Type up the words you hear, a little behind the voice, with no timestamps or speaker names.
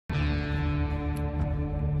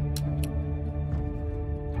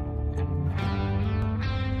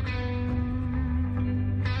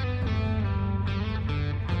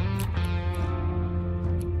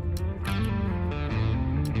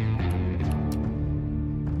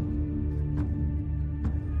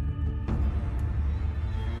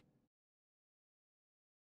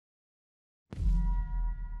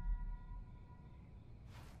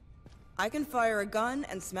I can fire a gun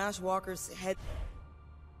and smash walkers' head,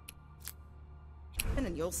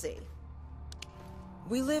 and you'll see.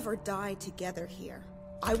 We live or die together here.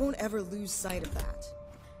 I won't ever lose sight of that.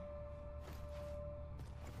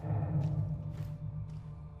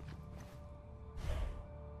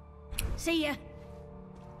 See ya.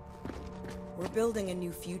 We're building a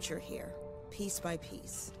new future here, piece by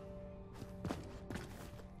piece.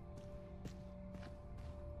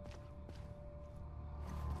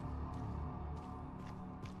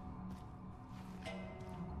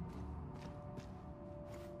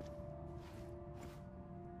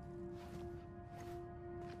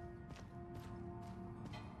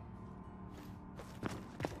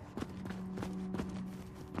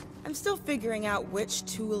 I'm still figuring out which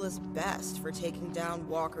tool is best for taking down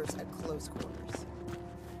walkers at close quarters.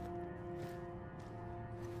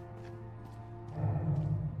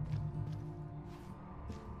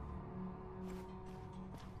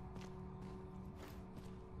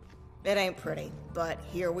 It ain't pretty, but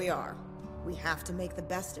here we are. We have to make the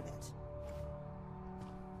best of it.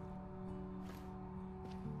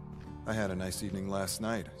 I had a nice evening last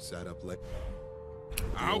night. Sat up late.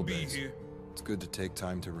 I'll be here. It's good to take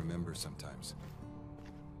time to remember sometimes.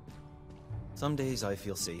 Some days I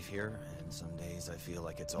feel safe here, and some days I feel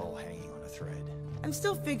like it's all hanging on a thread. I'm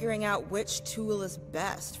still figuring out which tool is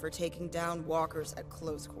best for taking down walkers at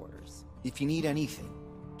close quarters. If you need anything,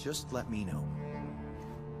 just let me know.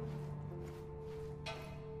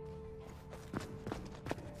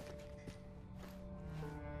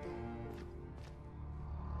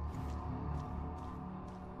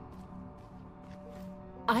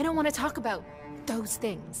 I don't want to talk about those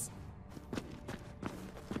things.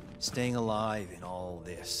 Staying alive in all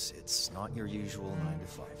this, it's not your usual 9 to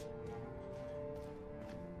 5.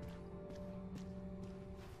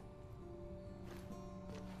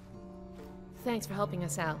 Thanks for helping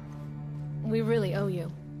us out. We really owe you.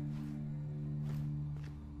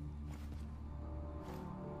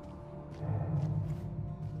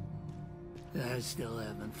 I still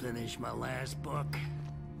haven't finished my last book.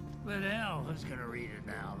 But hell, who's gonna read it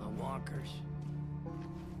now? The walkers?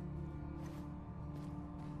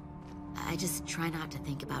 I just try not to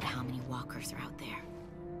think about how many walkers are out there.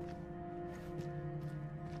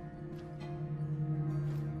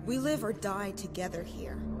 We live or die together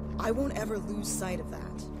here. I won't ever lose sight of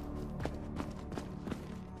that.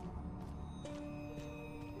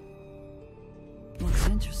 Looks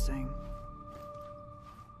interesting.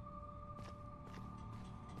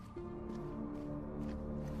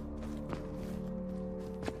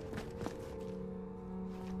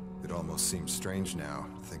 It almost seems strange now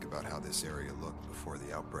to think about how this area looked before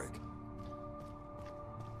the outbreak.